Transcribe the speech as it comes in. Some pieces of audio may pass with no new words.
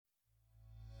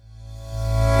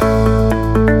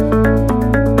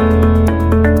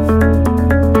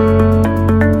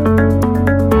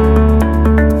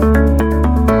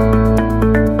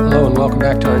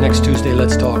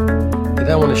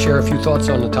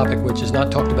topic which is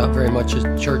not talked about very much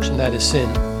in church, and that is sin.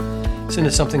 Sin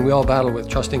is something we all battle with,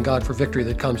 trusting God for victory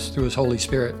that comes through His Holy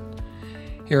Spirit.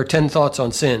 Here are 10 thoughts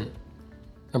on sin.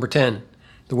 Number 10,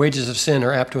 the wages of sin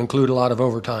are apt to include a lot of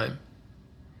overtime.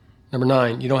 Number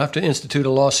 9, you don't have to institute a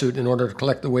lawsuit in order to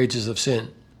collect the wages of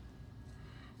sin.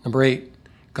 Number 8,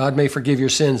 God may forgive your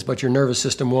sins, but your nervous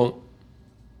system won't.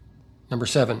 Number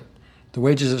 7, the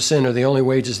wages of sin are the only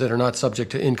wages that are not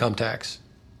subject to income tax.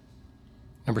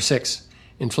 Number 6,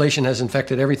 inflation has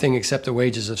infected everything except the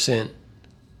wages of sin.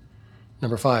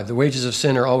 Number 5, the wages of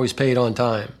sin are always paid on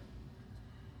time.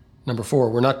 Number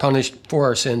 4, we're not punished for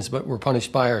our sins, but we're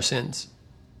punished by our sins.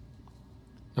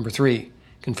 Number 3,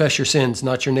 confess your sins,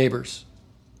 not your neighbor's.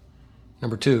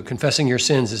 Number 2, confessing your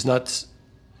sins is not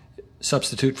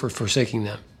substitute for forsaking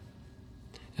them.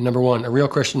 And number 1, a real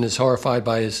Christian is horrified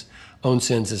by his own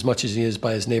sins as much as he is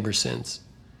by his neighbor's sins.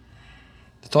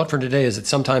 The thought for today is that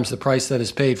sometimes the price that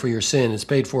is paid for your sin is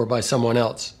paid for by someone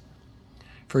else.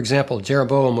 For example,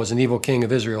 Jeroboam was an evil king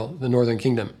of Israel, the northern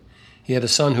kingdom. He had a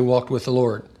son who walked with the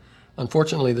Lord.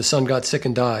 Unfortunately, the son got sick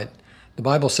and died. The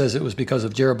Bible says it was because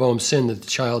of Jeroboam's sin that the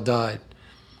child died.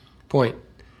 Point: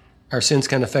 our sins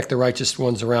can affect the righteous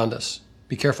ones around us.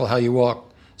 Be careful how you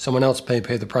walk. Someone else may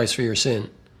pay the price for your sin.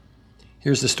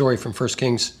 Here's the story from 1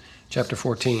 Kings chapter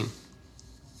 14.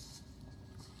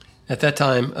 At that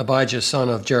time, Abijah, son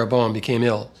of Jeroboam, became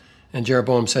ill, and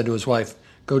Jeroboam said to his wife,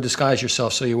 "Go disguise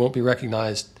yourself so you won't be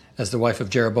recognized as the wife of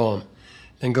Jeroboam.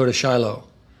 Then go to Shiloh.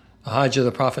 Ahijah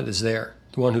the prophet is there,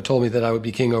 the one who told me that I would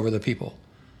be king over the people.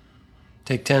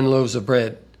 Take 10 loaves of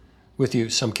bread with you,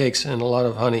 some cakes and a lot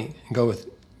of honey,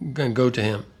 and go to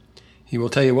him. He will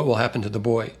tell you what will happen to the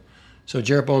boy." So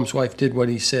Jeroboam's wife did what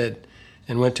he said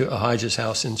and went to Ahijah's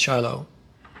house in Shiloh.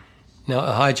 Now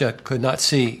Ahijah could not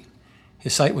see.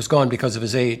 His sight was gone because of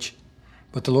his age.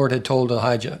 But the Lord had told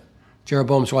Ahijah,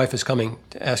 "Jeroboam's wife is coming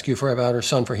to ask you about her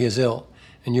son, for he is ill,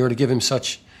 and you are to give him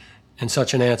such and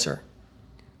such an answer.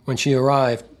 When she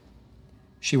arrived,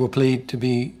 she will plead to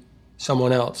be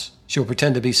someone else. She will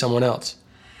pretend to be someone else."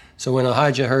 So when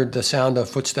Ahijah heard the sound of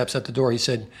footsteps at the door, he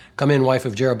said, "Come in, wife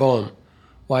of Jeroboam.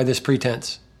 Why this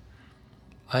pretense?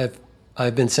 I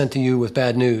have been sent to you with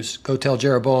bad news. Go tell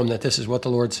Jeroboam that this is what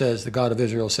the Lord says, the God of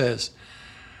Israel says.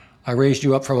 I raised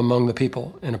you up from among the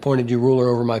people and appointed you ruler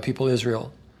over my people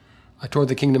Israel. I tore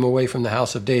the kingdom away from the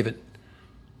house of David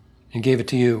and gave it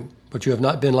to you. But you have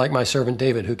not been like my servant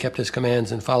David, who kept his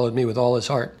commands and followed me with all his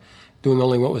heart, doing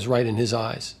only what was right in his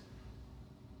eyes."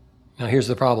 Now here's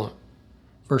the problem.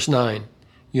 Verse 9,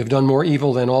 "You have done more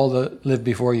evil than all that lived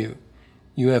before you.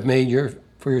 You have made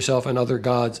for yourself and other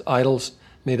gods, idols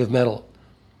made of metal.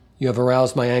 You have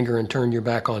aroused my anger and turned your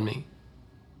back on me.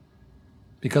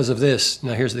 Because of this,"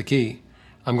 now here's the key,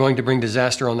 "I'm going to bring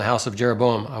disaster on the house of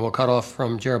Jeroboam. I will cut off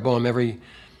from Jeroboam every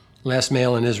last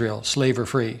male in Israel, slave or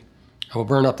free. I will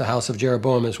burn up the house of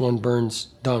Jeroboam as one burns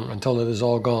dung until it is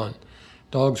all gone.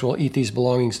 Dogs will eat these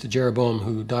belongings to Jeroboam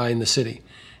who die in the city,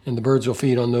 and the birds will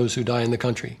feed on those who die in the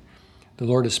country. The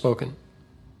Lord has spoken."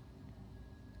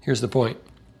 Here's the point.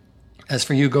 "As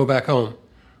for you, go back home.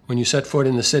 When you set foot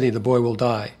in the city, the boy will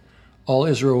die. All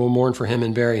Israel will mourn for him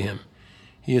and bury him.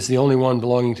 He is the only one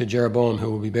belonging to Jeroboam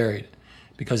who will be buried,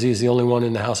 because he is the only one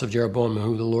in the house of Jeroboam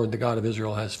who the Lord, the God of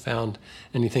Israel, has found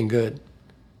anything good."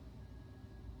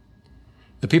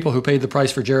 The people who paid the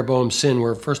price for Jeroboam's sin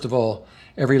were, first of all,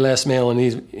 every last male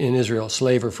in Israel,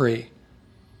 slave or free,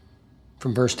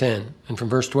 from verse 10. And from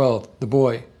verse 12, the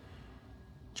boy,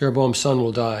 Jeroboam's son,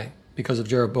 will die because of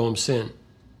Jeroboam's sin.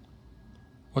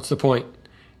 What's the point?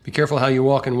 Be careful how you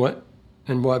walk and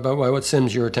by what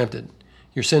sins you're tempted.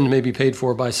 Your sin may be paid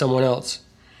for by someone else.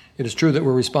 It is true that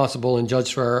we're responsible and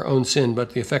judged for our own sin,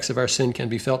 but the effects of our sin can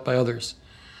be felt by others.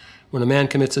 When a man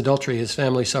commits adultery, his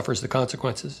family suffers the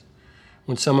consequences.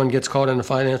 When someone gets caught in a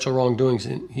financial wrongdoings,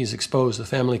 he's exposed. The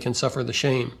family can suffer the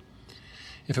shame.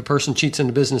 If a person cheats in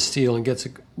a business deal and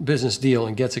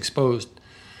gets exposed,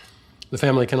 the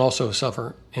family can also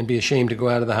suffer and be ashamed to go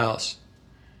out of the house.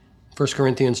 1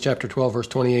 Corinthians chapter 12, verse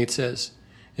 28 says,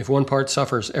 "If one part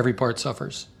suffers, every part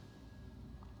suffers."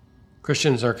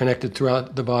 Christians are connected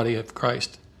throughout the body of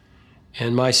Christ,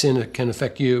 and my sin can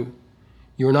affect you.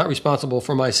 You are not responsible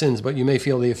for my sins, but you may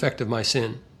feel the effect of my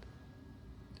sin.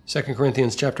 2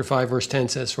 Corinthians chapter 5, verse 10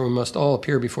 says, "For we must all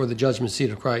appear before the judgment seat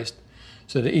of Christ,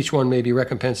 so that each one may be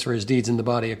recompensed for his deeds in the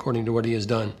body according to what he has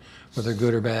done, whether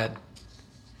good or bad."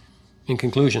 In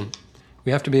conclusion,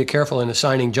 we have to be careful in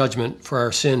assigning judgment for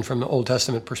our sin from the Old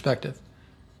Testament perspective.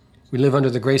 We live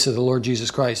under the grace of the Lord Jesus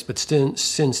Christ, but sin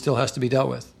still has to be dealt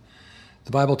with.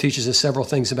 The Bible teaches us several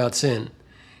things about sin.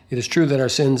 It is true that our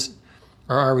sins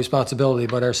are our responsibility,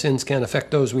 but our sins can affect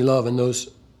those we love and those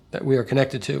that we are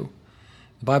connected to.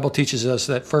 The Bible teaches us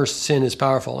that first, sin is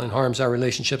powerful and harms our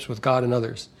relationships with God and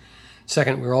others.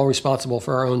 Second, we're all responsible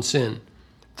for our own sin.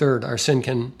 Third, our sin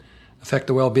can affect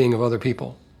the well-being of other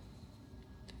people.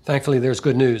 Thankfully, there's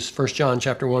good news. 1 John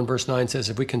chapter 1, verse 9 says,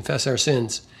 if we confess our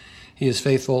sins, he is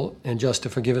faithful and just to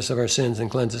forgive us of our sins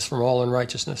and cleanse us from all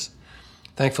unrighteousness.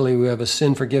 Thankfully, we have a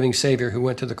sin-forgiving Savior who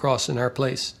went to the cross in our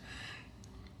place.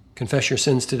 Confess your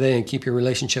sins today and keep your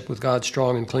relationship with God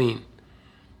strong and clean.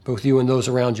 Both you and those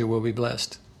around you will be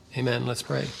blessed. Amen. Let's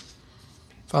pray.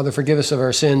 Father, forgive us of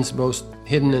our sins, both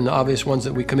hidden and obvious ones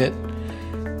that we commit.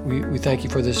 We thank you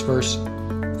for this verse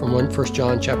from 1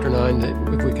 John chapter 9,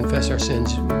 that if we confess our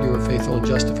sins, you are faithful and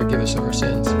just to forgive us of our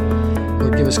sins.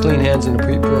 Lord, give us clean hands and a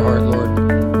pure heart, Lord.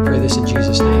 We pray this in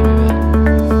Jesus' name. Amen.